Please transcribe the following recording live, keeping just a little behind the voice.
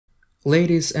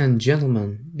Ladies and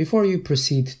gentlemen, before you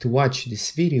proceed to watch this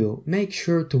video, make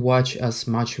sure to watch as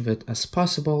much of it as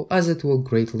possible, as it will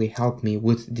greatly help me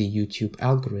with the YouTube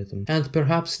algorithm, and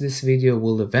perhaps this video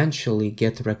will eventually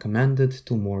get recommended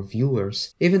to more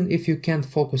viewers. Even if you can't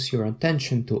focus your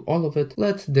attention to all of it,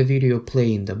 let the video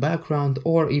play in the background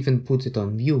or even put it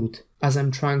on mute, as I'm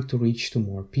trying to reach to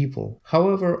more people.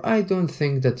 However, I don't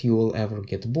think that you will ever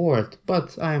get bored,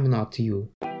 but I am not you.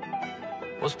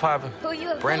 What's poppin'?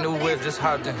 Brand new whip, just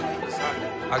hopped in.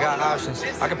 I got options.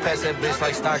 I can pass that bitch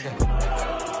like Stockton.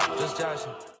 Just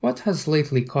joshing. What has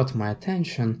lately caught my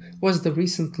attention was the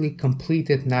recently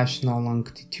completed National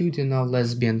Longitudinal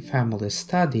Lesbian Family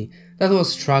Study that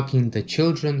was tracking the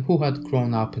children who had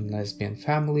grown up in lesbian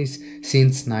families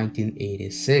since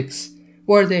 1986,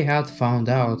 where they had found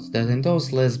out that in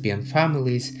those lesbian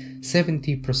families,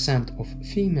 70% of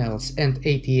females and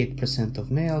 88%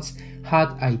 of males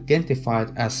had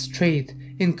identified as straight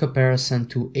in comparison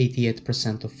to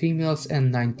 88% of females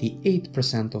and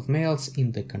 98% of males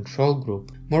in the control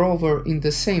group. Moreover, in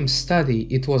the same study,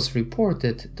 it was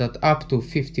reported that up to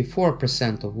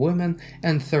 54% of women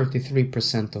and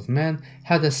 33% of men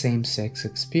had a same-sex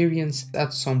experience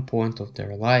at some point of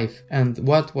their life. And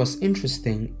what was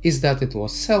interesting is that it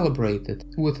was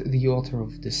celebrated, with the author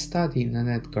of this study,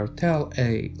 Nanette Gartel,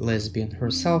 a lesbian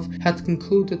herself, had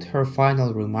concluded her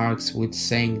final remarks with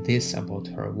saying this about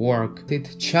her work.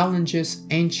 It challenges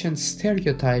ancient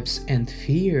stereotypes and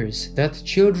fears that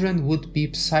children would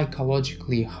be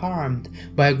psychologically harmed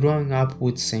by growing up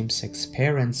with same-sex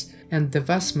parents, and the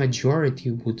vast majority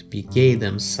would be gay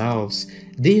themselves.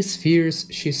 These fears,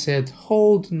 she said,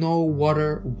 hold no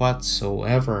water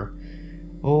whatsoever.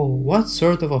 Oh, what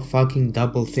sort of a fucking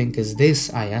doublethink is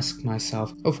this, I asked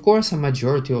myself. Of course, a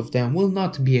majority of them will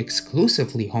not be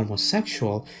exclusively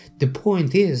homosexual. The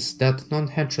point is that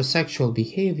non-heterosexual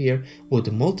behavior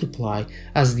would multiply,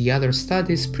 as the other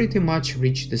studies pretty much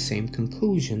reach the same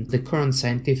conclusion. The current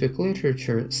scientific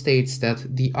literature states that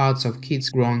the odds of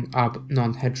kids growing up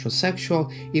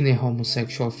non-heterosexual in a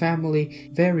homosexual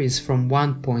family varies from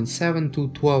 1.7 to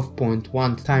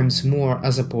 12.1 times more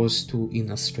as opposed to in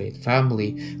a straight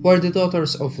family, where the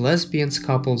daughters of lesbians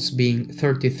couples being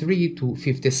 33 to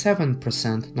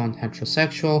 57%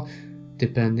 non-heterosexual,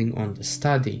 depending on the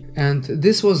study. And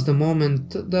this was the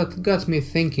moment that got me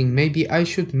thinking maybe I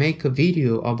should make a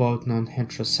video about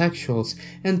non-heterosexuals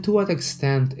and to what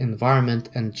extent environment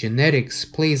and genetics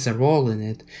plays a role in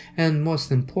it, and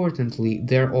most importantly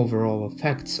their overall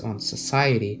effects on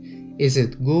society. Is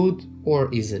it good or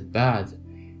is it bad?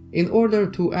 In order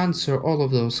to answer all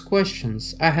of those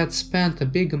questions, I had spent a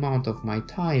big amount of my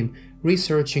time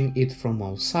researching it from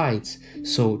all sides,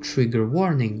 so trigger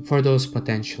warning for those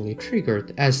potentially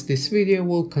triggered, as this video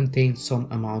will contain some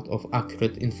amount of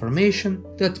accurate information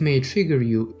that may trigger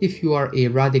you if you are a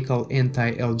radical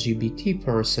anti-LGBT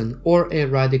person or a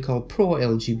radical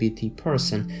pro-LGBT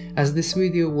person, as this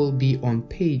video will be on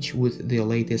page with the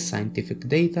latest scientific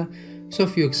data. So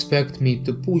if you expect me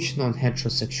to push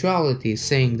non-heterosexuality,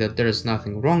 saying that there is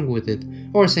nothing wrong with it,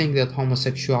 or saying that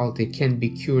homosexuality can be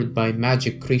cured by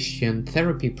magic Christian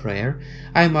therapy prayer,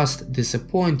 I must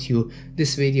disappoint you.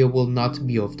 This video will not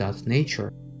be of that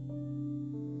nature.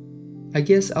 I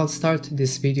guess I'll start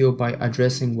this video by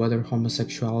addressing whether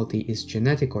homosexuality is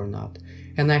genetic or not,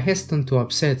 and I hasten to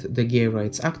upset the gay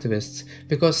rights activists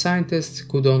because scientists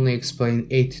could only explain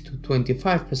 8 to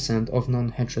 25% of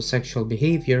non-heterosexual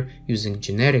behavior using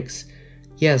genetics.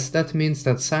 Yes, that means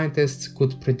that scientists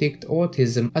could predict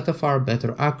autism at a far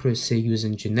better accuracy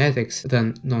using genetics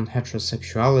than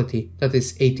non-heterosexuality, that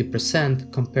is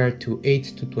 80% compared to 8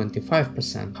 to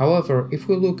 25%. However, if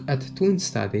we look at twin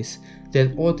studies,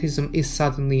 then autism is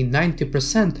suddenly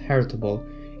 90% heritable,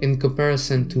 in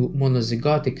comparison to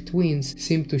monozygotic twins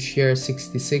seem to share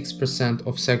 66%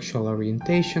 of sexual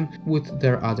orientation with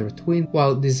their other twin,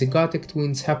 while dizygotic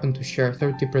twins happen to share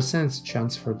 30%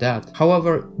 chance for that.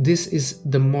 However, this is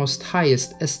the most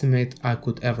highest estimate I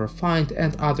could ever find,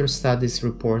 and other studies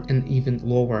report an even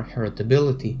lower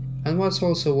heritability. And what's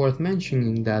also worth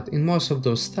mentioning that in most of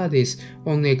those studies,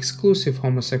 only exclusive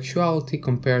homosexuality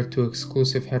compared to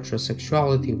exclusive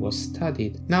heterosexuality was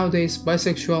studied. Nowadays,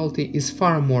 bisexuality is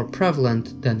far more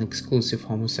prevalent than exclusive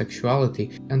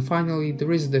homosexuality. And finally,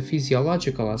 there is the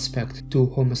physiological aspect to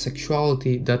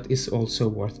homosexuality that is also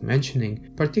worth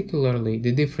mentioning, particularly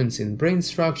the difference in brain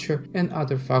structure and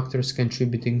other factors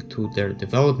contributing to their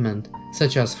development,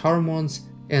 such as hormones,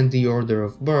 and the order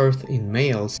of birth in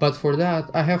males, but for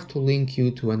that I have to link you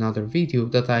to another video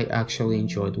that I actually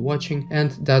enjoyed watching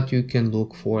and that you can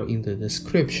look for in the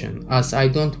description, as I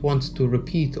don't want to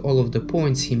repeat all of the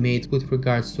points he made with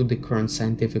regards to the current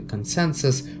scientific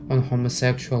consensus on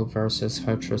homosexual versus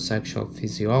heterosexual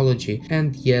physiology.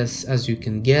 And yes, as you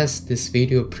can guess, this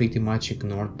video pretty much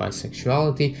ignored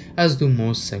bisexuality, as do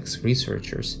most sex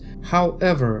researchers.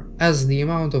 However, as the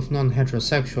amount of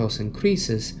non-heterosexuals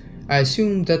increases, I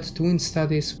assume that twin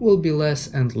studies will be less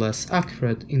and less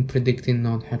accurate in predicting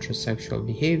non-heterosexual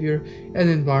behavior, and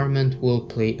environment will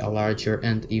play a larger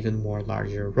and even more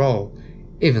larger role,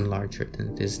 even larger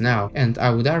than it is now, and I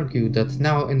would argue that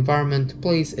now environment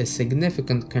plays a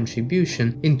significant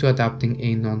contribution into adapting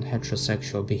a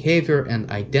non-heterosexual behavior and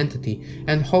identity,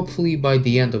 and hopefully by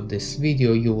the end of this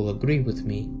video you will agree with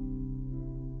me.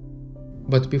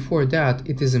 But before that,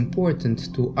 it is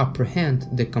important to apprehend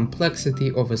the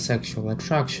complexity of a sexual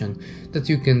attraction that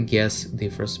you can guess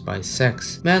differs by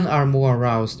sex. Men are more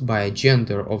aroused by a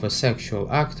gender of a sexual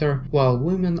actor, while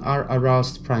women are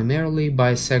aroused primarily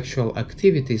by sexual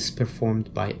activities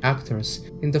performed by actors.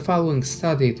 In the following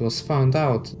study, it was found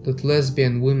out that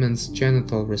lesbian women's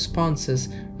genital responses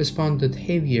responded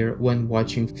heavier when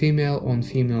watching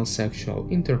female-on-female sexual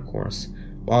intercourse,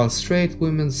 while straight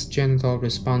women's genital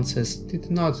responses did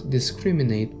not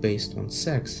discriminate based on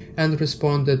sex and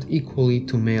responded equally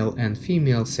to male and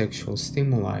female sexual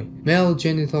stimuli. Male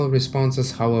genital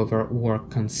responses, however, were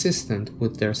consistent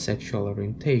with their sexual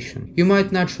orientation. You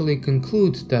might naturally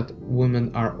conclude that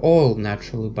women are all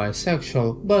naturally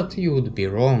bisexual, but you would be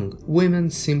wrong. Women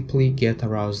simply get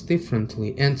aroused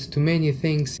differently and to many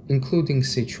things, including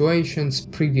situations,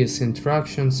 previous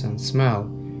interactions, and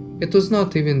smell. It was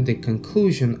not even the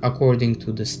conclusion according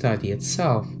to the study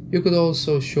itself. You could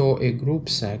also show a group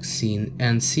sex scene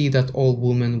and see that all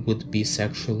women would be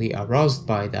sexually aroused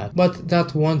by that, but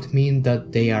that won't mean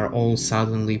that they are all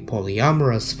suddenly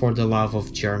polyamorous for the love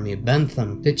of Jeremy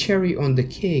Bentham. The cherry on the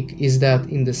cake is that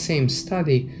in the same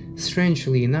study,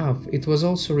 strangely enough, it was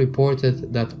also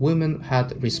reported that women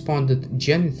had responded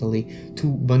genitally to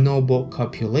bonobo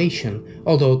copulation,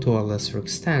 although to a lesser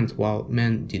extent, while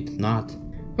men did not.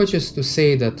 Which is to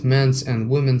say that men's and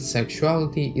women's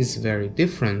sexuality is very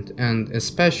different, and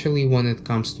especially when it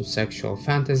comes to sexual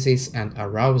fantasies and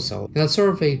arousal. In a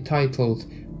survey titled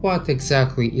 "What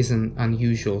exactly is an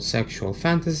unusual sexual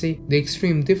fantasy?" the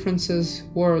extreme differences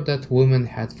were that women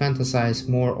had fantasized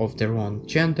more of their own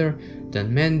gender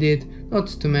than men did, not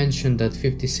to mention that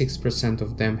 56%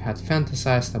 of them had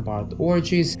fantasized about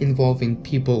orgies involving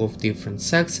people of different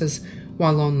sexes,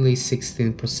 while only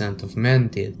 16% of men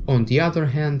did. On the other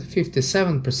hand,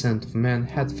 57% of men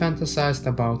had fantasized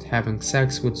about having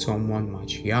sex with someone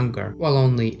much younger, while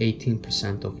only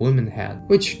 18% of women had,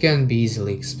 which can be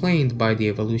easily explained by the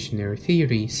evolutionary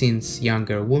theory since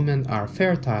younger women are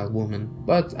fertile women.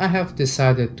 But I have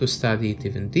decided to study it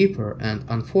even deeper, and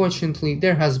unfortunately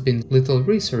there has been little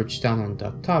research done on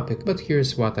that topic, but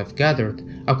here's what I've gathered.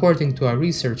 According to a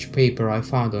research paper I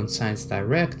found on Science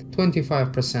Direct,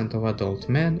 25% of adult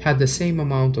men had the same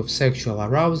amount of sexual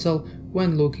arousal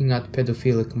when looking at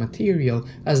pedophilic material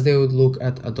as they would look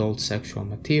at adult sexual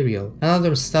material.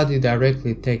 Another study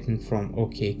directly taken from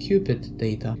OkCupid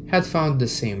data had found the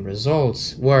same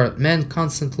results, where men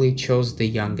constantly chose the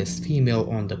youngest female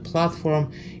on the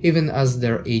platform even as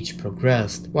their age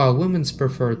progressed, while women's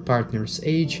preferred partner's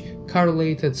age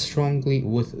correlated strongly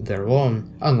with their own,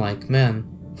 unlike men.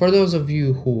 For those of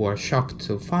you who are shocked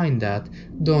to find that,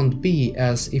 don't be,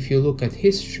 as if you look at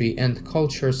history and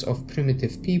cultures of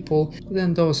primitive people,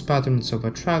 then those patterns of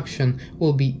attraction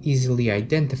will be easily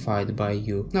identified by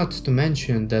you. Not to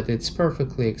mention that it's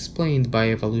perfectly explained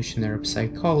by evolutionary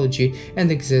psychology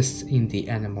and exists in the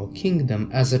animal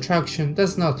kingdom, as attraction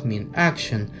does not mean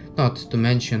action, not to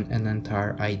mention an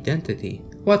entire identity.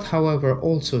 What, however,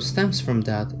 also stems from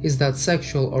that is that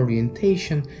sexual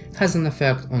orientation has an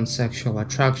effect on sexual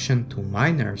attraction to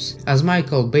minors, as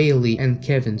Michael Bailey and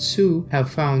Kevin Sue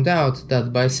have found out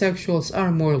that bisexuals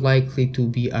are more likely to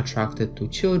be attracted to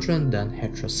children than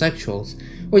heterosexuals,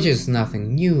 which is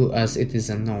nothing new, as it is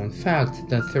a known fact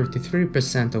that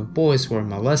 33% of boys were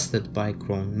molested by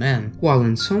grown men, while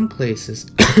in some places,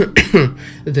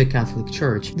 the Catholic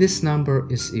Church, this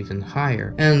number is even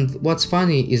higher. And what's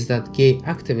funny is that gay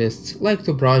activists like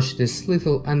to brush this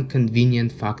little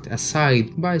inconvenient fact aside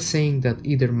by saying that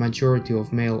either majority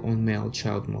of male-on-male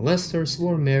child molesters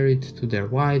were married to their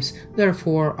wives,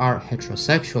 therefore are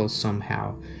heterosexuals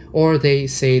somehow, or they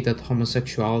say that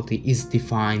homosexuality is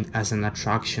defined as an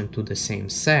attraction to the same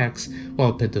sex,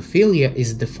 while pedophilia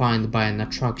is defined by an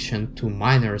attraction to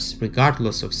minors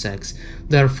regardless of sex.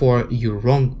 Therefore, you're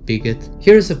wrong, bigot.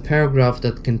 Here's a paragraph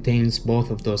that contains both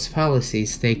of those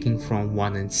fallacies taken from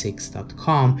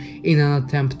 1and6.com in an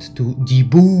attempt to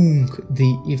debunk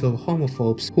the evil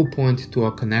homophobes who point to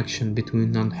a connection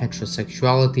between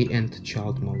non-heterosexuality and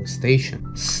child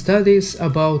molestation. Studies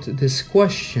about this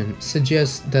question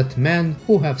suggest that men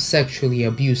who have sexually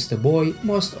abused a boy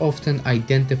most often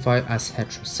identify as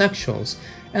heterosexuals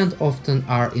and often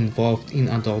are involved in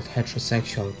adult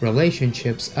heterosexual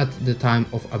relationships at the time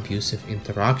of abusive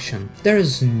interaction. There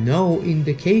is no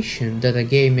indication that a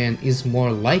gay man is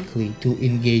more likely to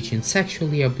engage in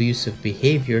sexually abusive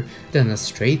behavior than a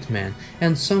straight man,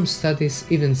 and some studies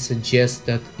even suggest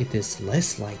that it is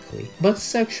less likely. But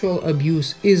sexual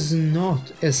abuse is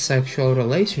not a sexual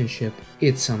relationship,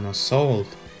 it's an assault.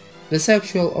 The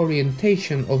sexual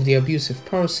orientation of the abusive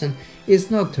person is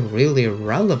not really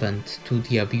relevant to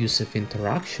the abusive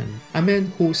interaction. A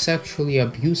man who sexually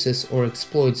abuses or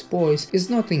exploits boys is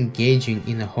not engaging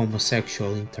in a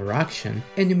homosexual interaction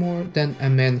any more than a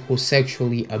man who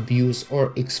sexually abuse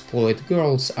or exploit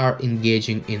girls are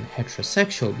engaging in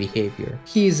heterosexual behavior.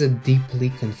 He is a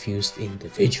deeply confused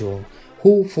individual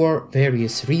who for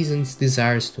various reasons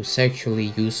desires to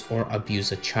sexually use or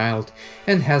abuse a child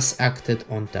and has acted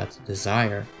on that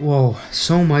desire. Whoa,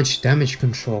 so much damage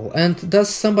control, and does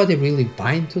somebody really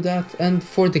buy into that? And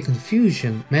for the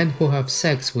confusion, men who have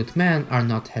sex with men are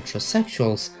not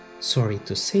heterosexuals. Sorry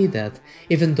to say that,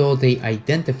 even though they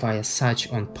identify as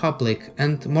such on public,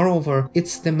 and moreover,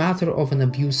 it's the matter of an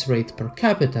abuse rate per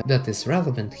capita that is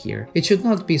relevant here. It should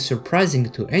not be surprising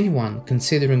to anyone,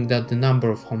 considering that the number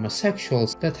of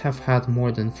homosexuals that have had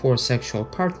more than 4 sexual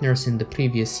partners in the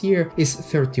previous year is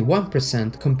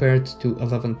 31% compared to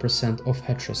 11% of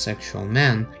heterosexual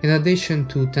men, in addition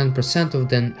to 10% of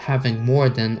them having more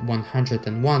than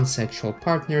 101 sexual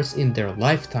partners in their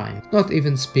lifetime, not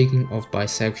even speaking of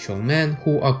bisexual men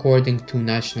who, according to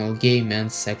National Gay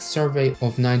Men's Sex Survey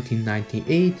of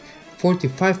 1998,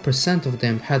 45% of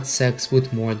them had sex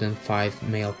with more than 5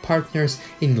 male partners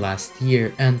in last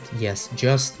year, and yes,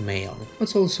 just male.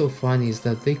 What's also funny is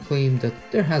that they claim that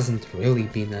there hasn't really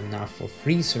been enough of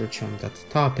research on that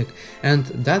topic, and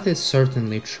that is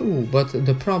certainly true, but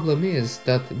the problem is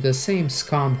that the same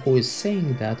scum who is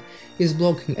saying that is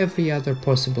blocking every other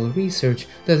possible research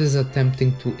that is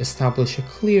attempting to establish a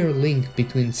clear link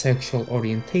between sexual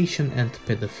orientation and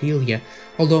pedophilia,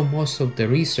 although most of the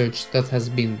research that has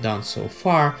been done so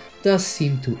far does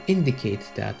seem to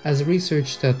indicate that, as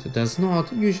research that does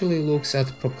not usually looks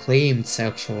at proclaimed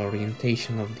sexual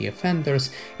orientation of the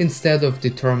offenders instead of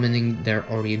determining their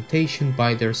orientation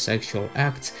by their sexual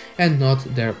acts and not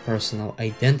their personal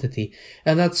identity,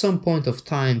 and at some point of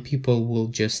time people will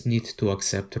just need to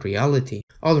accept reality.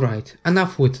 Alright,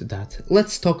 enough with that.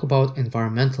 Let's talk about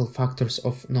environmental factors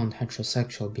of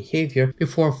non-heterosexual behavior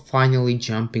before finally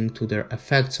jumping to their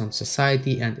effects on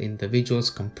society and individuals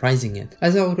comprising it.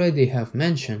 As I already have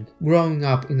mentioned, growing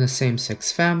up in a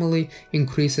same-sex family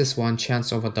increases one's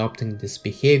chance of adopting this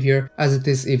behavior, as it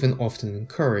is even often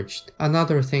encouraged.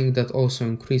 Another thing that also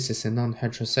increases a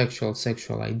non-heterosexual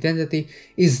sexual identity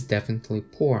is definitely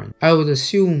porn. I would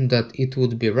assume that it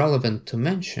would be relevant to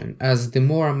mention, as the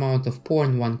more amount of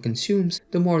porn one consumes,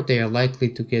 the more they are likely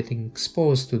to getting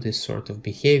exposed to this sort of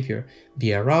behavior,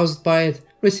 be aroused by it,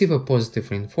 receive a positive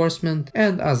reinforcement,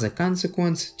 and as a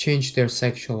consequence change their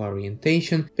sexual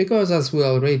orientation, because as we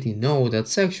already know that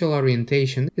sexual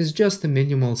orientation is just a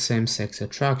minimal same-sex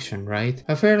attraction, right?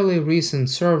 A fairly recent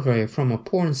survey from a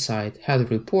porn site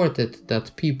had reported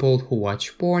that people who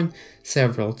watch porn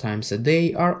several times a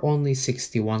day are only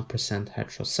 61%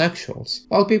 heterosexuals,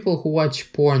 while people who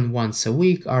watch porn once a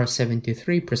week are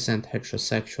 73%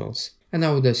 heterosexuals. And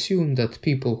I would assume that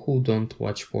people who don't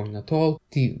watch porn at all,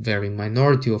 the very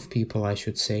minority of people I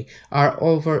should say, are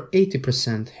over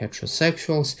 80%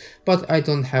 heterosexuals, but I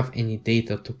don't have any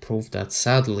data to prove that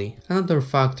sadly. Another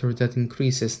factor that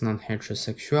increases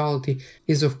non-heterosexuality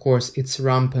is of course its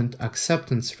rampant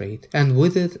acceptance rate, and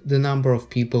with it the number of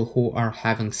people who are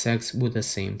having sex with a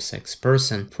same-sex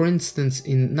person. For instance,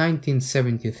 in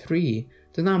 1973,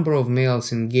 the number of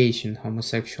males engaged in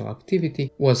homosexual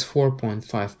activity was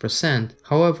 4.5%.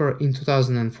 However, in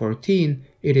 2014,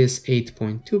 it is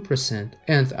 8.2%,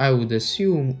 and I would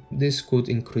assume this could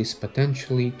increase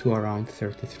potentially to around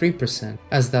 33%,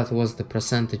 as that was the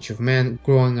percentage of men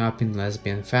growing up in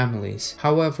lesbian families.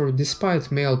 However,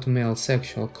 despite male-to-male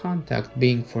sexual contact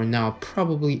being for now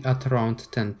probably at around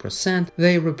 10%,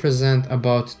 they represent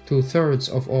about 2/3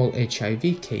 of all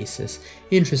HIV cases.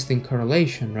 Interesting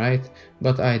correlation, right?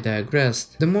 But I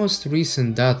digressed. The most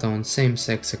recent data on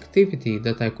same-sex activity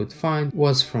that I could find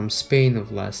was from Spain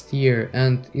of last year,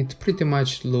 and it pretty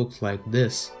much looked like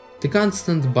this. The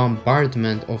constant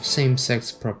bombardment of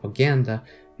same-sex propaganda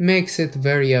makes it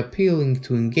very appealing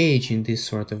to engage in this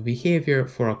sort of behavior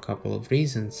for a couple of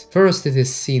reasons. First, it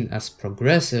is seen as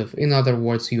progressive. In other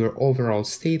words, your overall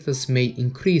status may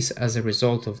increase as a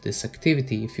result of this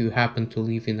activity if you happen to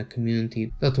live in a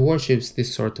community that worships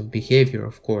this sort of behavior,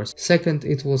 of course. Second,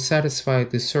 it will satisfy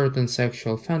the certain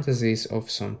sexual fantasies of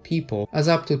some people, as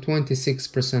up to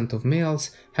 26% of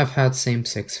males have had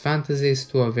same-sex fantasies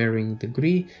to a varying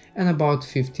degree, and about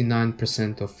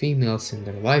 59% of females in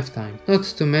their lifetime. Not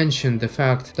to mention the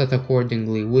fact that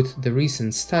accordingly with the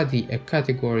recent study, a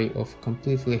category of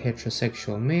completely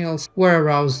heterosexual males were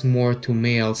aroused more to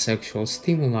male sexual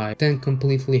stimuli than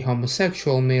completely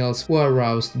homosexual males were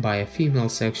aroused by a female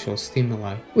sexual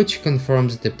stimuli, which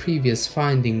confirms the previous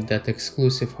finding that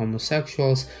exclusive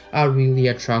homosexuals are really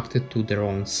attracted to their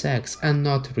own sex and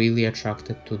not really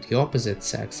attracted to the opposite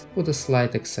sex, with a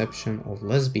slight exception of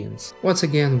lesbians. What's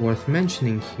again worth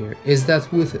mentioning here is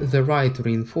that with the right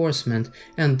reinforcement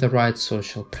and the right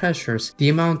social pressures, the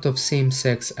amount of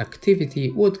same-sex activity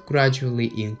would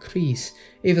gradually increase,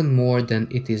 even more than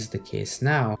it is the case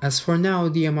now. As for now,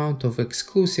 the amount of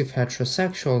exclusive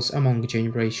heterosexuals among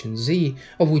Generation Z,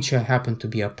 of which I happen to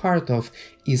be a part of,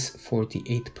 is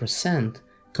 48%.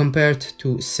 Compared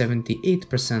to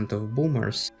 78% of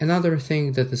boomers. Another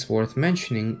thing that is worth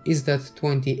mentioning is that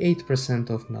 28%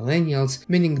 of millennials,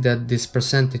 meaning that this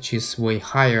percentage is way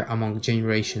higher among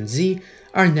Generation Z,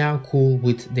 are now cool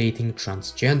with dating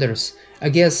transgenders. I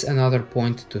guess another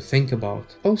point to think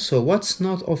about. Also, what's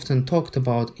not often talked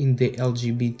about in the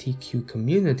LGBTQ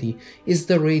community is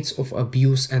the rates of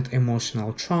abuse and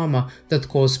emotional trauma that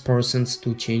cause persons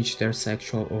to change their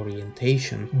sexual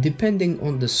orientation. Depending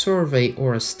on the survey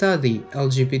or a study,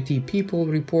 LGBT people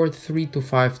report 3 to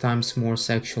 5 times more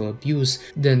sexual abuse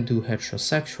than do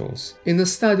heterosexuals. In a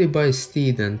study by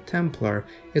Steed and Templar,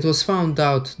 it was found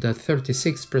out that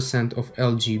 36% of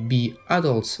LGBT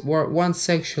adults were once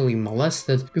sexually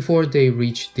molested before they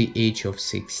reached the age of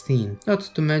 16. Not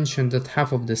to mention that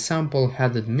half of the sample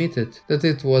had admitted that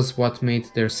it was what made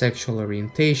their sexual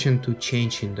orientation to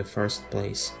change in the first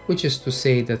place, which is to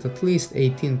say that at least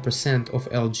 18%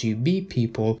 of LGBT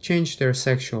people changed their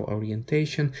sexual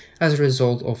orientation as a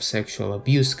result of sexual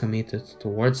abuse committed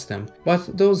towards them.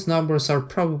 But those numbers are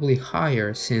probably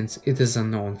higher, since it is a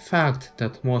known fact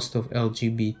that most of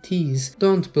LGBTs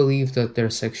don't believe that their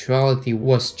sexuality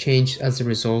was changed as a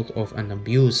result of an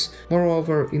abuse.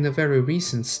 Moreover, in a very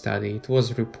recent study, it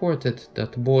was reported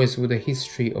that boys with a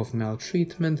history of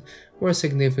maltreatment were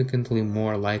significantly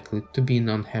more likely to be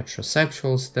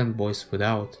non-heterosexuals than boys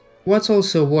without. What's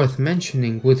also worth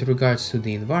mentioning with regards to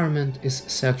the environment is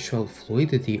sexual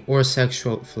fluidity or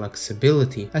sexual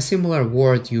flexibility. A similar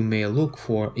word you may look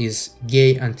for is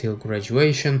gay until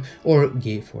graduation or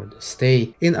gay for the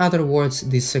stay. In other words,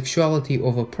 the sexuality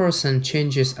of a person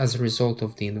changes as a result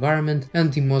of the environment,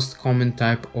 and the most common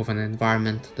type of an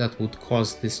environment that would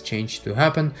cause this change to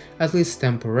happen, at least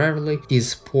temporarily,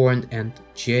 is porn and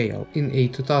jail. In a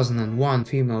 2001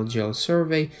 female jail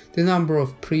survey, the number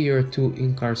of prior to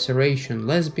incarceration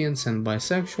lesbians and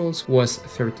bisexuals was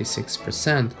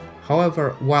 36%.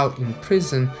 However, while in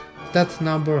prison, that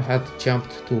number had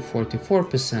jumped to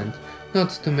 44%. Not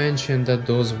to mention that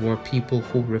those were people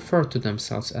who refer to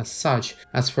themselves as such,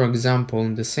 as for example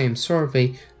in the same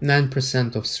survey,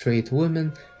 9% of straight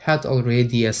women had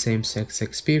already a same-sex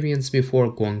experience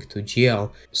before going to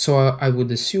jail, so I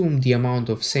would assume the amount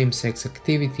of same-sex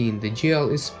activity in the jail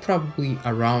is probably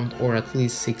around or at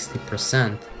least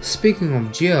 60%. Speaking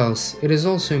of jails, it is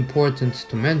also important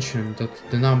to mention that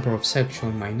the number of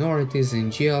sexual minorities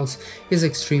in jails is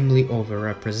extremely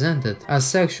overrepresented, as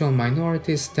sexual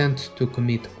minorities tend to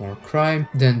commit more crime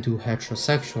than do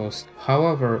heterosexuals.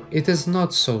 However, it is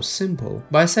not so simple.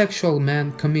 Bisexual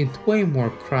men commit way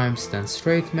more crimes than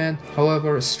straight straight men.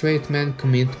 However, straight men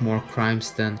commit more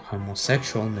crimes than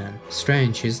homosexual men.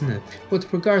 Strange, isn't it?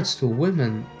 With regards to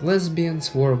women,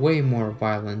 lesbians were way more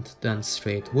violent than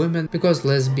straight women, because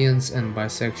lesbians and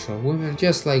bisexual women,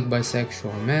 just like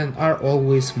bisexual men, are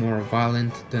always more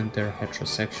violent than their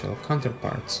heterosexual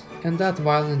counterparts. And that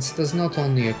violence does not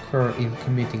only occur in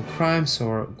committing crimes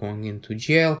or going into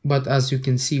jail, but as you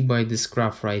can see by this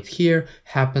graph right here,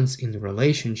 happens in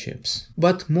relationships.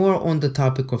 But more on the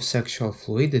topic of sexual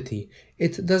fluidity,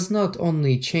 it does not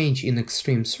only change in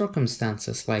extreme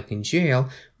circumstances like in jail,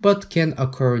 but can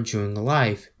occur during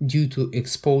life due to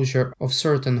exposure of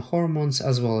certain hormones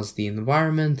as well as the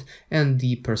environment and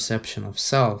the perception of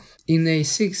self. In a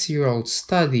 6-year-old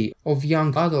study of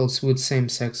young adults with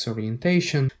same-sex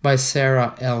orientation by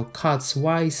Sarah L.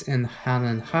 Katz-Weiss and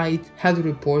Hanan Haidt had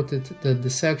reported that the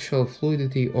sexual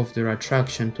fluidity of their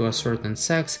attraction to a certain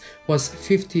sex was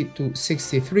 50 to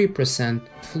 63%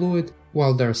 fluid,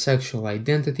 while their sexual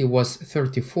identity was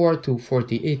 34 to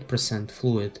 48%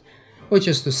 fluid, which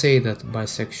is to say that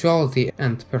bisexuality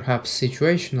and perhaps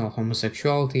situational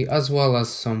homosexuality as well as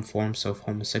some forms of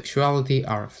homosexuality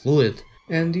are fluid.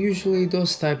 And usually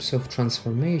those types of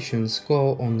transformations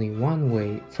go only one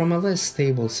way, from a less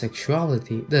stable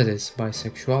sexuality, that is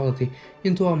bisexuality,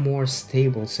 into a more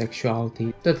stable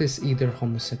sexuality, that is either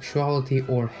homosexuality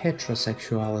or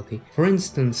heterosexuality. For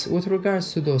instance, with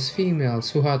regards to those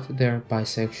females who had their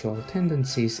bisexual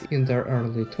tendencies in their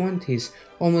early 20s,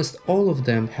 almost all of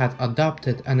them had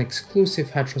adopted an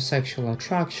exclusive heterosexual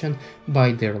attraction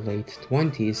by their late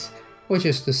 20s. Which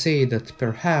is to say that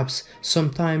perhaps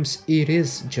sometimes it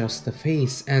is just a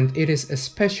phase, and it is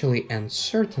especially and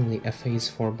certainly a phase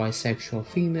for bisexual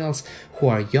females who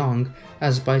are young,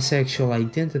 as bisexual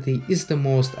identity is the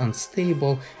most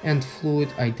unstable and fluid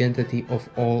identity of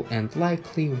all and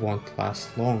likely won't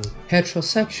last long.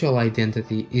 Heterosexual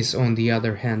identity is on the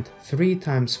other hand 3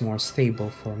 times more stable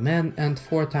for men and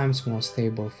 4 times more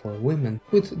stable for women,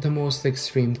 with the most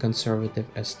extreme conservative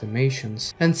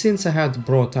estimations. And since I had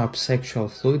brought up sexual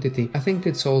fluidity, I think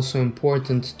it's also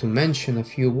important to mention a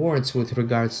few words with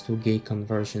regards to gay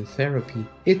conversion therapy.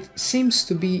 It seems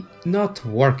to be not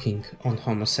working on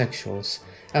homosexuals,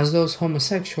 as those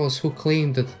homosexuals who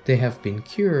claim that they have been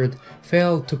cured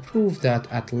fail to prove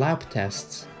that at lab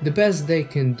tests. The best they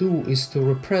can do is to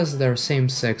repress their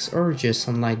same-sex urges,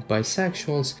 unlike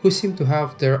bisexuals who seem to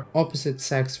have their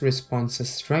opposite-sex responses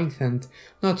strengthened,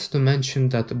 not to mention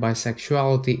that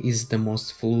bisexuality is the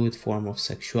most fluid form of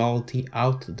sexuality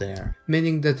out there,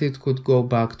 meaning that it could go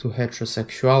back to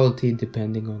heterosexuality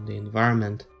depending on the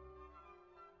environment.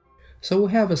 So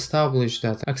we have established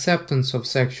that acceptance of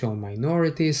sexual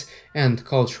minorities and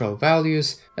cultural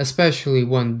values, especially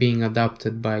when being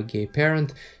adopted by a gay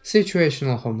parent,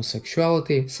 situational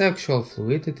homosexuality, sexual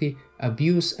fluidity,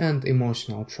 abuse and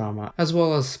emotional trauma, as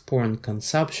well as porn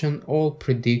consumption all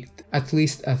predict at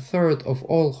least 1/3 of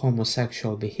all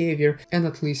homosexual behavior and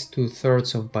at least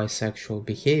 2/3 of bisexual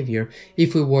behavior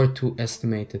if we were to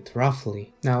estimate it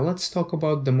roughly. Now let's talk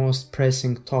about the most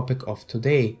pressing topic of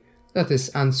today. That is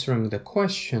answering the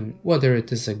question whether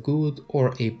it is a good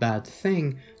or a bad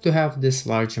thing to have this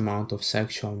large amount of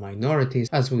sexual minorities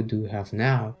as we do have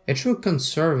now. A true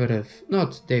conservative,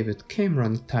 not David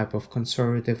Cameron type of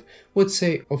conservative, would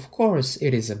say of course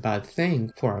it is a bad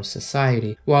thing for our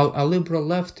society, while a liberal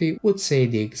lefty would say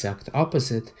the exact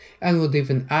opposite and would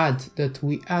even add that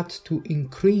we ought to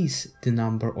increase the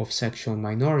number of sexual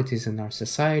minorities in our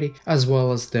society as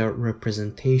well as their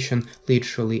representation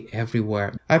literally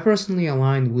everywhere. I personally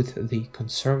align with the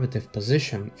conservative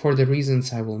position for the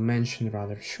reasons I will mention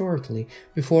rather shortly,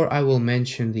 before I will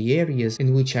mention the areas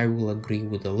in which I will agree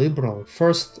with the liberal.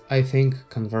 First, I think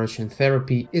conversion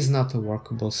therapy is not a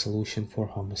workable solution for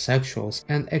homosexuals,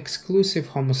 and exclusive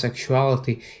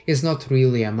homosexuality is not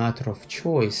really a matter of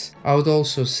choice. I would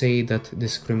also say that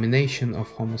discrimination of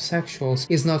homosexuals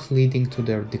is not leading to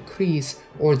their decrease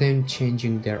or them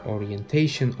changing their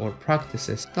orientation or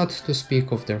practices, not to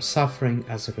speak of their suffering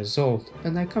as a result,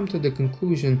 and I come to the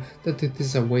conclusion that it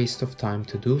is a waste of time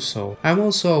to do so. I'm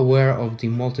also aware of the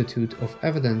multitude of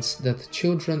evidence that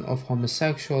children of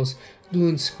homosexuals do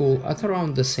in school at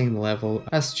around the same level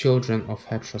as children of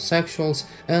heterosexuals,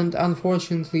 and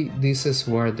unfortunately this is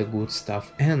where the good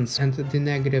stuff ends and the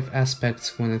negative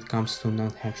aspects when it comes to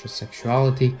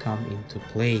non-heterosexuality come into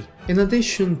play. In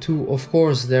addition to, of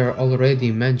course, their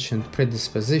already mentioned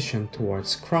predisposition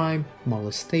towards crime,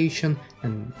 molestation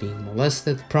and being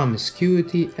molested,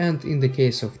 promiscuity, and in the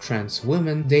case of trans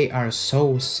women, they are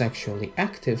so sexually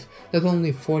active that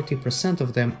only 40%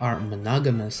 of them are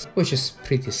monogamous, which is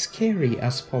pretty scary theory,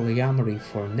 as polyamory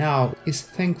for now is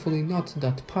thankfully not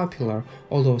that popular,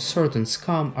 although certain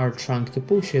scum are trying to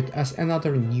push it as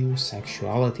another new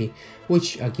sexuality,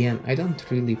 which again I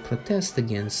don't really protest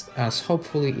against, as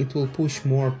hopefully it will push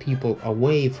more people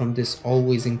away from this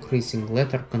always increasing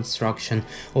letter construction,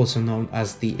 also known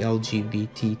as the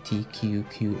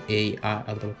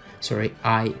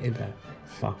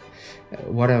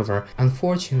whatever.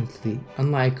 Unfortunately,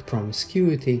 unlike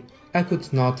promiscuity, I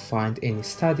could not find any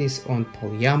studies on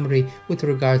polyamory with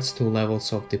regards to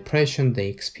levels of depression they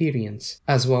experience,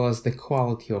 as well as the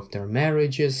quality of their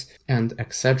marriages and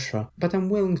etc. But I'm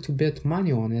willing to bet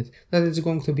money on it that it's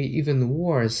going to be even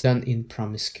worse than in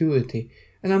promiscuity.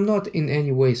 And I'm not in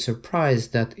any way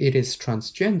surprised that it is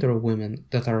transgender women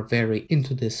that are very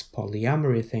into this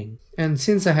polyamory thing. And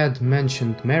since I had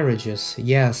mentioned marriages,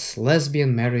 yes,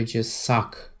 lesbian marriages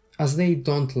suck, as they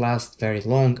don't last very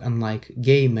long, unlike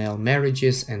gay male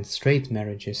marriages and straight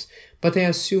marriages, but I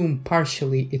assume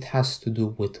partially it has to do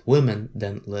with women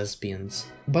than lesbians.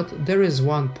 But there is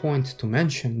one point to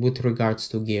mention with regards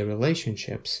to gay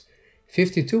relationships.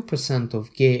 52%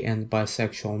 of gay and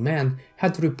bisexual men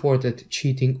had reported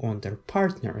cheating on their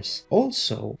partners.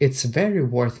 Also, it's very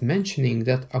worth mentioning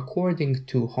that according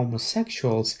to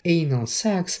homosexuals, anal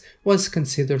sex was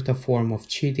considered a form of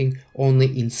cheating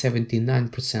only in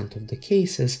 79% of the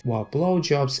cases, while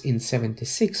blowjobs in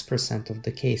 76% of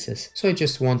the cases. So I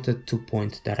just wanted to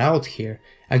point that out here.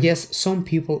 I guess some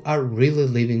people are really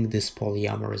living this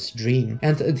polyamorous dream,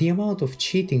 and the amount of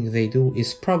cheating they do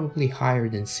is probably higher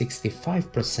than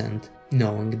 65%.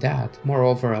 Knowing that,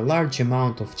 moreover, a large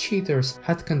amount of cheaters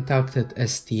had contracted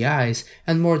STIs,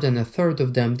 and more than a third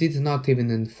of them did not even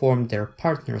inform their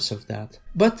partners of that.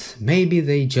 But maybe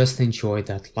they just enjoy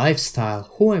that lifestyle.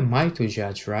 Who am I to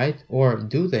judge, right? Or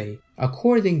do they?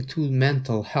 According to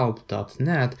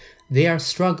mentalhealth.net, they are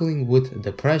struggling with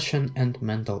depression and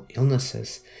mental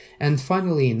illnesses. And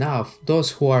funnily enough,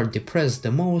 those who are depressed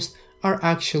the most are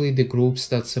actually the groups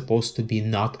that's supposed to be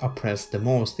not oppressed the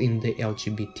most in the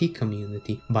LGBT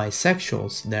community,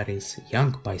 bisexuals, that is,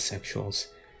 young bisexuals,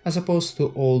 as opposed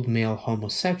to old male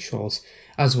homosexuals,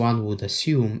 as one would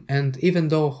assume. And even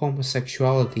though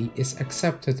homosexuality is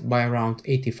accepted by around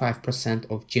 85%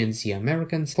 of Gen Z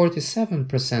Americans,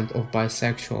 47% of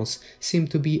bisexuals seem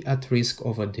to be at risk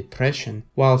of a depression,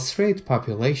 while straight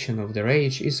population of their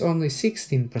age is only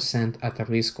 16% at a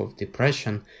risk of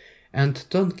depression. And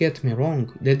don't get me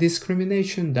wrong, the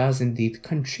discrimination does indeed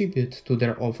contribute to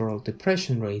their overall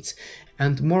depression rates,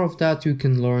 and more of that you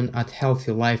can learn at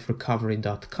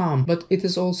healthyliferecovery.com, but it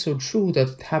is also true that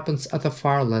it happens at a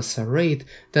far lesser rate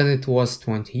than it was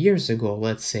 20 years ago,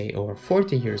 let's say, or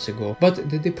 40 years ago,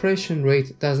 but the depression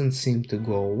rate doesn't seem to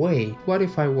go away. What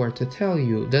if I were to tell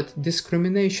you that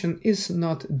discrimination is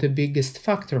not the biggest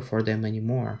factor for them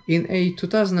anymore? In a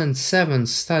 2007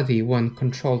 study, when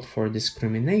controlled for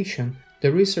discrimination,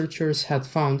 the researchers had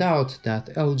found out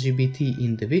that LGBT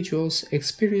individuals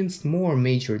experienced more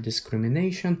major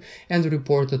discrimination and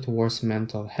reported worse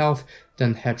mental health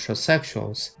than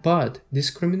heterosexuals. But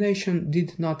discrimination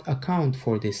did not account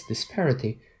for this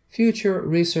disparity. Future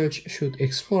research should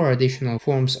explore additional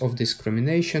forms of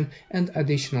discrimination and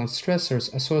additional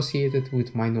stressors associated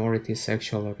with minority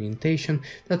sexual orientation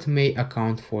that may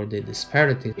account for the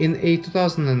disparity. In a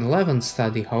 2011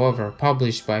 study, however,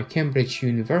 published by Cambridge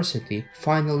University,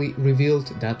 finally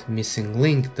revealed that missing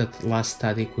link that last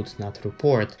study could not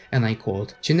report, and I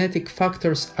quote, "Genetic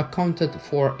factors accounted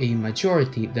for a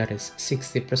majority, that is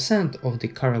 60%, of the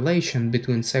correlation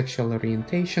between sexual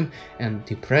orientation and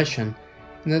depression.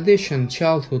 In addition,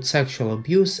 childhood sexual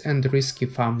abuse and risky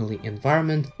family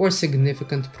environment were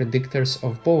significant predictors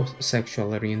of both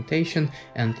sexual orientation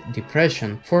and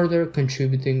depression, further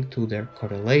contributing to their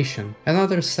correlation."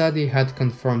 Another study had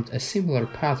confirmed a similar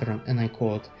pattern, and I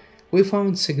quote, "We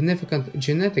found significant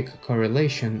genetic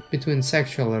correlation between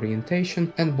sexual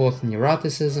orientation and both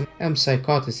neuroticism and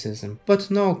psychoticism, but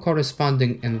no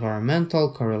corresponding environmental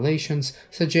correlations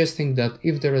suggesting that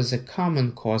if there is a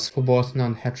common cause for both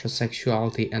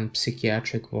non-heterosexuality and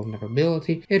psychiatric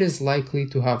vulnerability, it is likely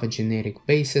to have a genetic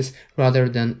basis rather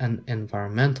than an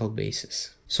environmental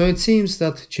basis." So it seems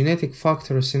that genetic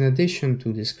factors, in addition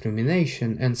to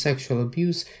discrimination and sexual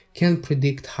abuse, can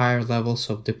predict higher levels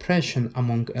of depression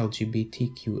among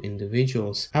LGBTQ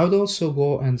individuals. I would also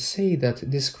go and say that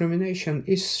discrimination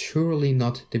is surely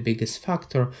not the biggest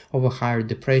factor of a higher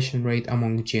depression rate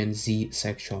among Gen Z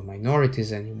sexual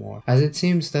minorities anymore, as it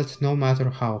seems that no matter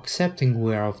how accepting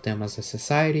we are of them as a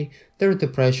society, their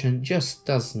depression just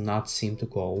does not seem to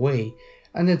go away.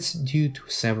 and it's due to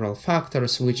several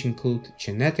factors which include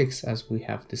genetics, as we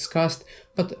have discussed,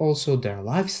 but also their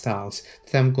lifestyles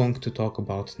that I'm going to talk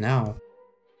about now.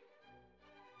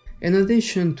 In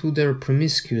addition to their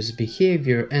promiscuous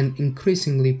behavior and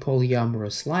increasingly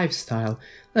polyamorous lifestyle,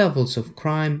 levels of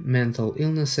crime, mental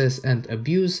illnesses, and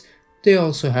abuse, they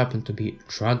also happen to be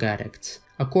drug addicts.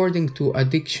 According to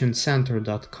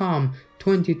addictioncenter.com,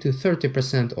 20 to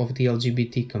 30% of the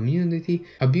LGBT community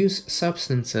abuse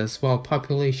substances, while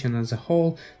population as a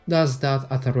whole does that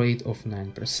at a rate of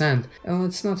 9%. And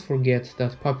let's not forget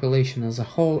that population as a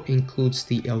whole includes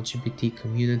the LGBT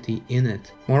community in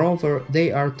it. Moreover,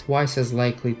 they are twice as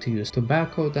likely to use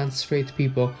tobacco than straight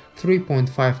people,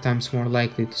 3.5 times more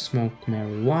likely to smoke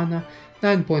marijuana,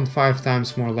 9.5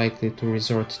 times more likely to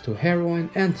resort to heroin,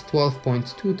 and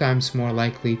 12.2 times more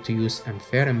likely to use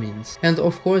amphetamines. And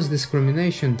of course,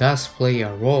 discrimination does play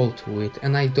a role to it,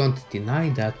 and I don't deny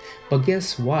that, but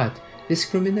guess what?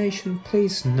 Discrimination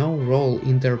plays no role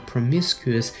in their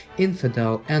promiscuous,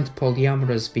 infidel, and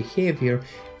polyamorous behavior,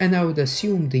 and I would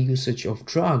assume the usage of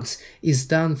drugs is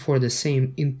done for the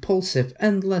same impulsive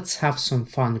and let's have some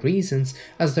fun reasons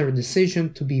as their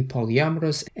decision to be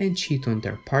polyamorous and cheat on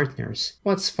their partners.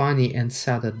 What's funny and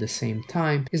sad at the same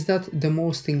time is that the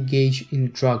most engaged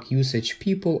in drug usage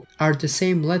people are the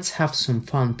same let's have some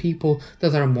fun people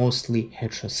that are mostly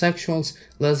heterosexuals,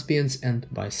 lesbians, and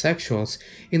bisexuals.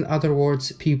 In other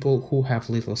words, people who have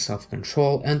little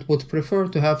self-control and would prefer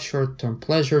to have short-term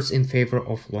pleasures in favor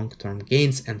of long-term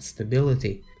gains and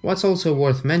stability. What's also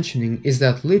worth mentioning is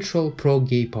that literal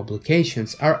pro-gay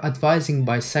publications are advising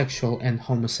bisexual and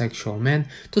homosexual men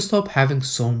to stop having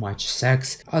so much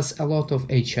sex, as a lot of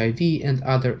HIV and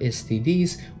other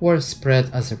STDs were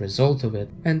spread as a result of it.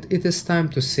 And it is time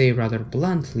to say rather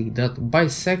bluntly that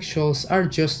bisexuals are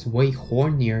just way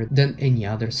hornier than any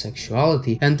other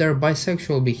sexuality, and their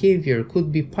bisexual behavior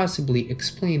could be possibly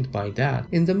explained by that.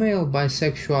 In the male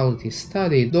bisexuality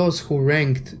study, those who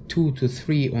ranked 2 to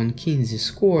 3 on Kinsey's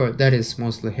score, that is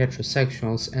mostly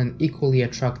heterosexuals and equally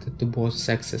attracted to both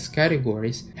sexes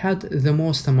categories, had the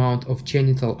most amount of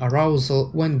genital arousal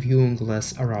when viewing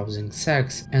less arousing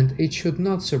sex, and it should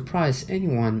not surprise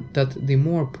anyone that the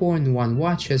more porn one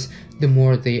watches, the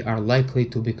more they are likely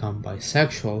to become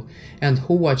bisexual. And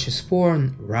who watches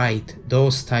porn? Right,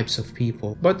 those types of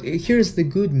people. But here's the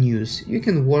good news, you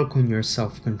can work on your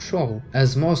self-control,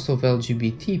 as most of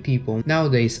LGBT people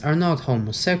nowadays are not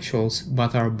homosexuals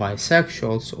but are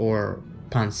bisexuals or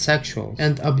pansexuals,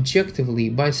 and objectively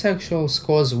bisexuals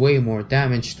cause way more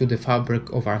damage to the fabric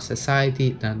of our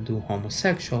society than do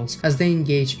homosexuals, as they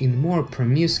engage in more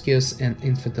promiscuous and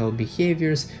infidel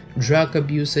behaviors, drug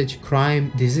abusage,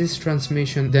 crime, disease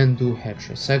transmission than do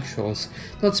heterosexuals,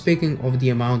 not speaking of the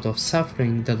amount of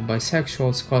suffering that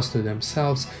bisexuals cause to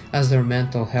themselves, as their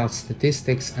mental health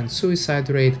statistics and suicide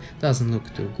rate doesn't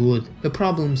look too good. The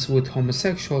problems with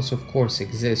homosexuals of course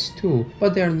exist too,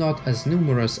 but they are not as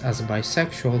numerous as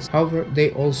bisexuals. However,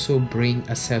 they also bring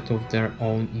a set of their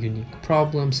own unique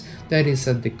problems, that is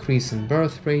a decrease in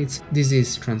birth rates,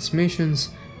 disease transmissions,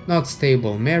 not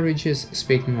stable marriages,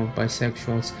 speaking of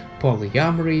bisexuals,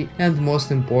 polyamory, and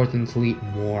most importantly,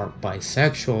 more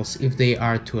bisexuals if they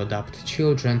are to adopt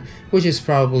children, which is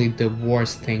probably the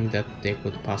worst thing that they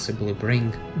could possibly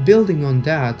bring. Building on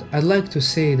that, I'd like to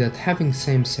say that having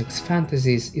same-sex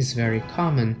fantasies is very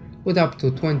common, with up to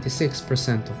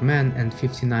 26% of men and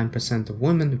 59% of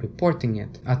women reporting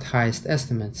it at highest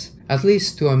estimates, at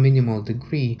least to a minimal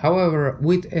degree. However,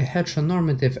 with a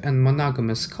heteronormative and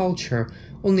monogamous culture,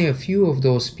 only a few of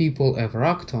those people ever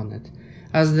act on it,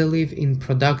 as they live in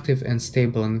productive and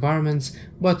stable environments,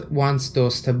 but once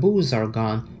those taboos are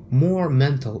gone, more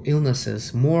mental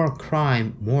illnesses, more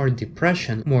crime, more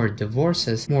depression, more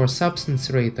divorces, more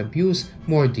substance rate abuse,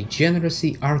 more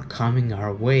degeneracy are coming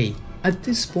our way. At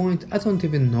this point, I don't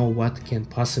even know what can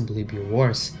possibly be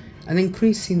worse. An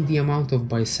increase in the amount of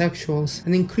bisexuals,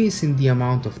 an increase in the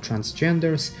amount of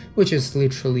transgenders, which is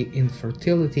literally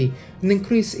infertility, an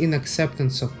increase in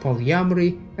acceptance of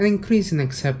polyamory, an increase in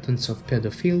acceptance of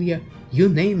pedophilia, you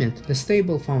name it, the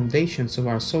stable foundations of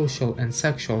our social and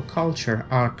sexual culture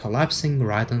are collapsing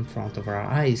right in front of our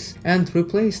eyes. And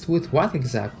replaced with what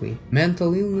exactly?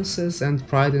 Mental illnesses and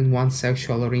pride in one's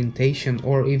sexual orientation,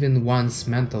 or even one's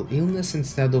mental illness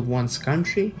instead of one's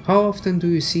country? How often do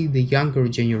you see the younger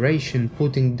generation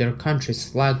putting their country's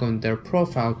flag on their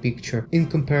profile picture in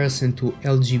comparison to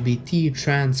LGBT,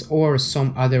 trans, or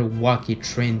some other wacky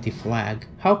trendy flag?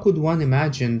 How could one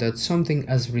imagine imagine that something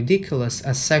as ridiculous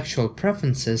as sexual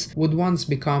preferences would once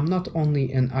become not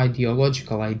only an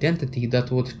ideological identity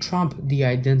that would trump the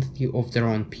identity of their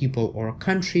own people or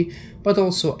country, but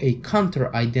also a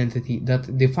counter-identity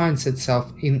that defines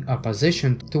itself in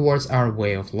opposition towards our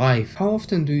way of life. How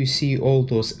often do you see all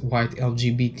those white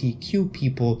LGBTQ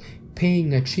people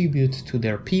paying a tribute to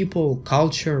their people,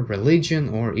 culture, religion,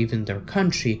 or even their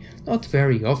country? Not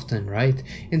very often, right?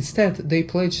 Instead, they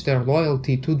pledge their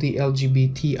loyalty to the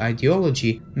LGBT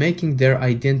ideology, making their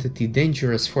identity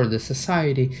dangerous for the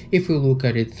society if we look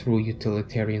at it through a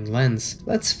utilitarian lens.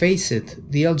 Let's face it,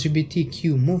 the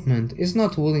LGBTQ movement is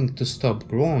not willing to stop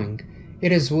growing.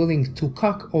 It is willing to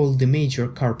cuck all the major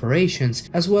corporations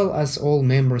as well as all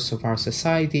members of our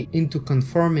society into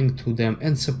conforming to them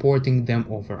and supporting them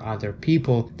over other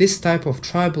people. This type of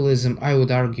tribalism, I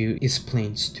would argue, is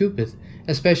plain stupid,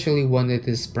 especially when it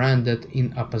is branded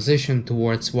in opposition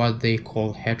towards what they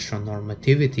call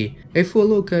heteronormativity. If we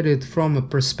look at it from a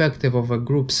perspective of a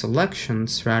group selection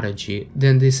strategy,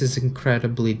 then this is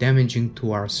incredibly damaging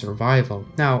to our survival.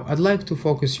 Now, I'd like to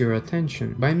focus your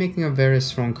attention by making a very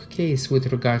strong case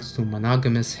with regards to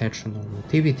monogamous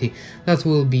heteronormativity that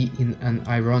will be in an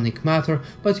ironic matter,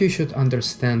 but you should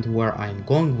understand where I'm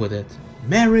going with it.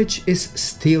 Marriage is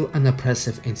still an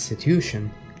oppressive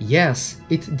institution. Yes,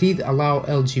 it did allow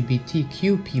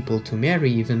LGBTQ people to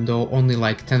marry, even though only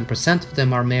like 10% of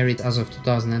them are married as of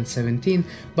 2017,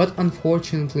 but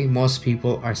unfortunately most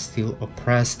people are still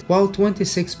oppressed. While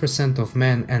 26% of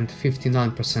men and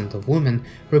 59% of women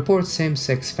report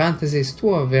same-sex fantasies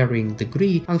to a varying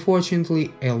degree,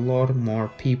 unfortunately a lot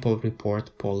more people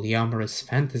report polyamorous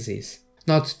fantasies.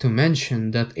 Not to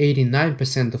mention that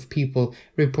 89% of people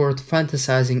report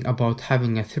fantasizing about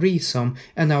having a threesome,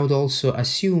 and I would also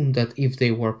assume that if they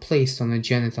were placed on a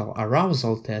genital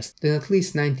arousal test, then at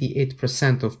least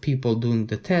 98% of people doing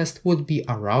the test would be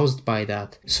aroused by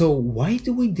that. So why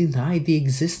do we deny the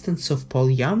existence of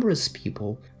polyamorous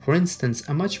people? For instance,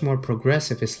 a much more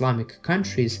progressive Islamic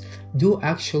countries do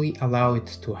actually allow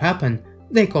it to happen.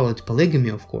 They call it polygamy,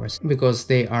 of course, because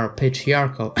they are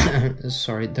patriarchal.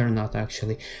 Sorry, they're not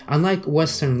actually. Unlike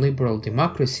Western liberal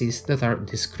democracies that are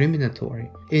discriminatory.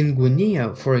 In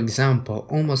Guinea, for example,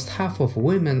 almost half of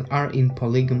women are in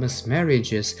polygamous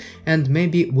marriages, and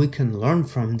maybe we can learn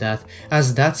from that,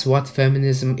 as that's what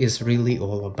feminism is really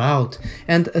all about.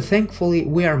 And thankfully,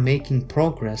 we are making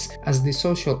progress, as the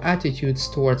social attitudes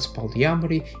towards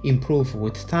polyamory improve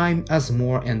with time, as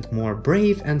more and more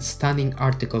brave and stunning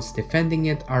articles defending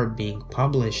it are being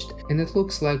published, and it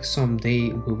looks like someday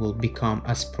we will become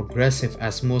as progressive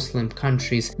as Muslim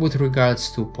countries with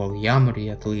regards to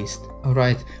polyamory at least.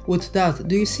 Alright, with that,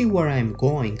 do you see where I'm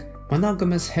going?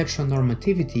 Monogamous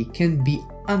heteronormativity can be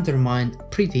undermined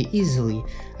pretty easily,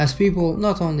 as people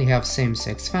not only have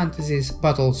same-sex fantasies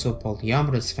but also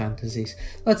polyamorous fantasies.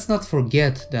 Let's not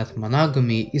forget that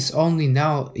monogamy is only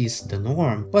now is the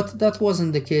norm, but that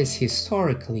wasn't the case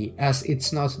historically, as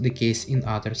it's not the case in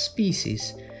other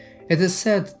species. It is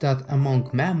said that among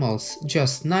mammals,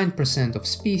 just 9% of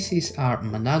species are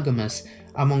monogamous,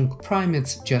 among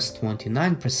primates just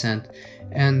 29%,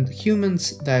 and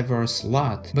humans diverse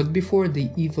lot. But before the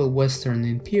evil Western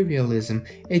imperialism,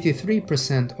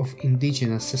 83% of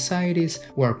indigenous societies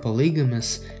were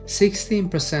polygamous,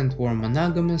 16% were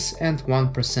monogamous, and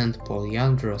 1%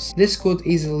 polyandrous. This could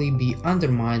easily be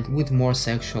undermined with more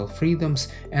sexual freedoms,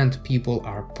 and people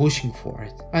are pushing for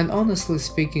it. And honestly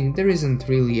speaking, there isn't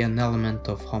really an element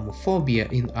of homophobia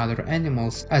in other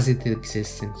animals as it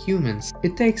exists in humans.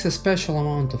 It takes a special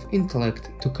amount of intellect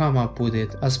to come up with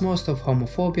it, as most of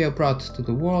homophobia brought to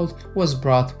the world was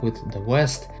brought with the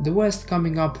West. The West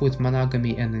coming up with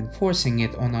monogamy and enforcing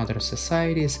it on other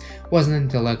societies was an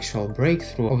intellectual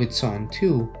breakthrough of its own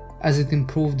too, as it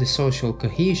improved the social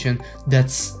cohesion that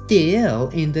still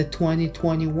in the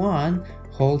 2021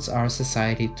 holds our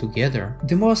society together.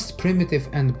 The most primitive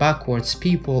and backwards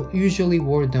people usually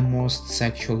were the most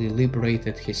sexually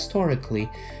liberated historically.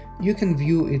 You can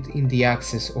view it in the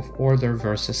axis of order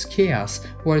versus chaos,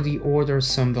 where the order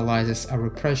symbolizes a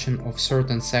repression of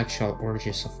certain sexual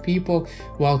urges of people,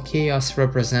 while chaos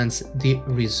represents the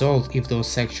result if those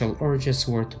sexual urges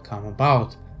were to come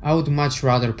about. I would much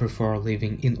rather prefer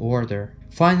living in order.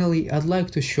 Finally, I'd like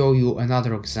to show you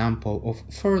another example of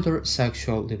further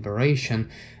sexual liberation,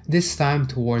 this time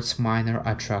towards minor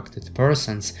attracted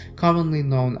persons, commonly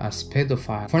known as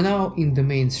pedophile. For now, in the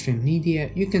mainstream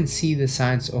media, you can see the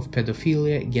signs of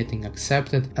pedophilia getting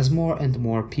accepted as more and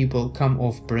more people come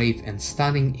off brave and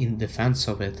stunning in defense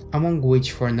of it, among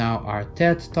which for now are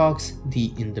TED Talks,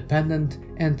 The Independent,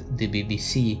 and the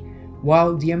BBC.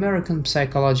 while the American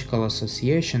Psychological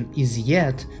Association is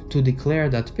yet to declare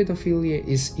that pedophilia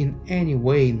is in any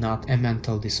way not a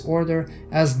mental disorder,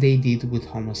 as they did with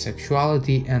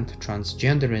homosexuality and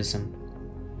transgenderism.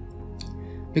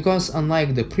 Because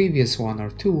unlike the previous one or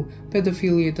two,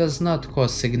 pedophilia does not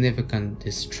cause significant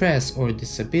distress or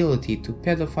disability to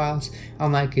pedophiles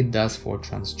unlike it does for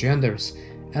transgenders.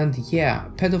 And yeah,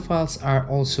 pedophiles are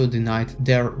also denied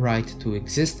their right to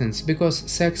existence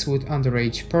because sex with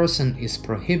underage person is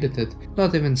prohibited,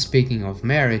 not even speaking of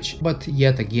marriage, but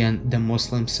yet again the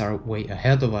Muslims are way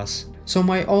ahead of us. So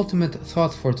my ultimate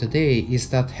thought for today is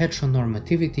that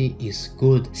heteronormativity is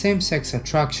good, same-sex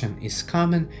attraction is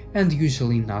common and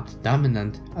usually not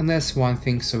dominant, unless one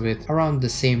thinks of it around the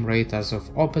same rate as of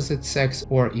opposite sex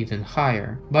or even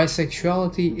higher.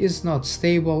 Bisexuality is not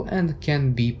stable and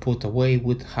can be put away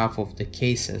with half of the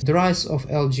cases. The rise of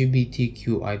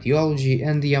LGBTQ ideology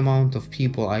and the amount of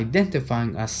people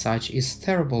identifying as such is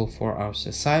terrible for our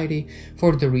society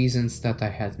for the reasons that I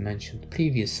had mentioned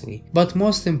previously. But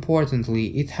most importantly,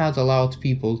 it had allowed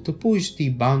people to push the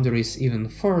boundaries even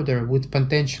further with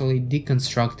potentially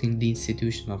deconstructing the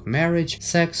institution of marriage,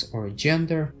 sex, or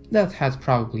gender that had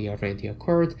probably already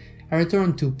occurred, a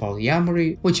return to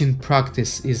polyamory, which in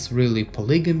practice is really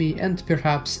polygamy, and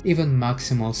perhaps even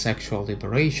maximal sexual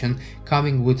liberation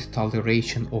coming with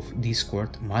toleration of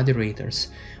Discord moderators,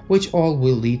 which all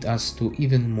will lead us to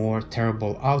even more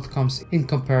terrible outcomes in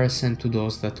comparison to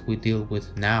those that we deal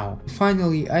with now.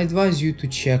 Finally, I advise you to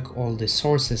check all the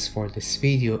sources for this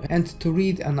video and to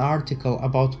read an article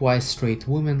about why straight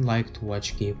women like to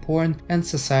watch gay porn and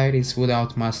societies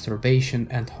without masturbation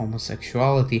and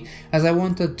homosexuality, as I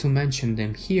wanted to mention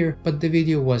them here, but the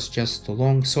video was just too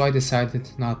long, so I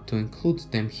decided not to include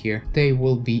them here. They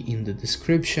will be in the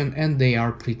description and they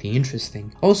are pretty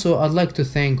interesting. Also, I'd like to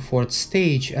thank Fourth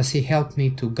Stage as he helped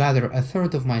me to gather a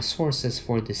third of my sources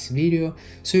for this video,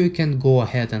 so you can go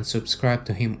ahead and subscribe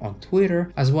to him on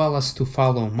Twitter, as well as to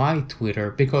follow my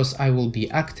Twitter because I will be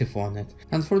active on it.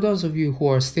 And for those of you who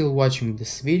are still watching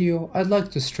this video, I'd like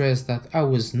to stress that I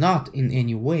was not in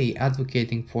any way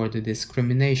advocating for the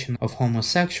discrimination of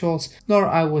homosexuals, nor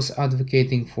I was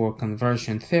advocating for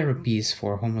conversion therapies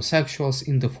for homosexuals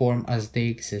in the form as they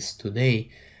exist today.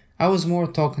 I was more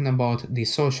talking about the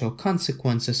social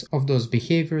consequences of those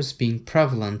behaviors being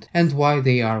prevalent and why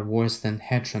they are worse than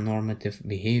heteronormative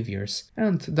behaviors.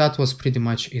 And that was pretty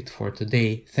much it for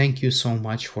today. Thank you so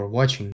much for watching.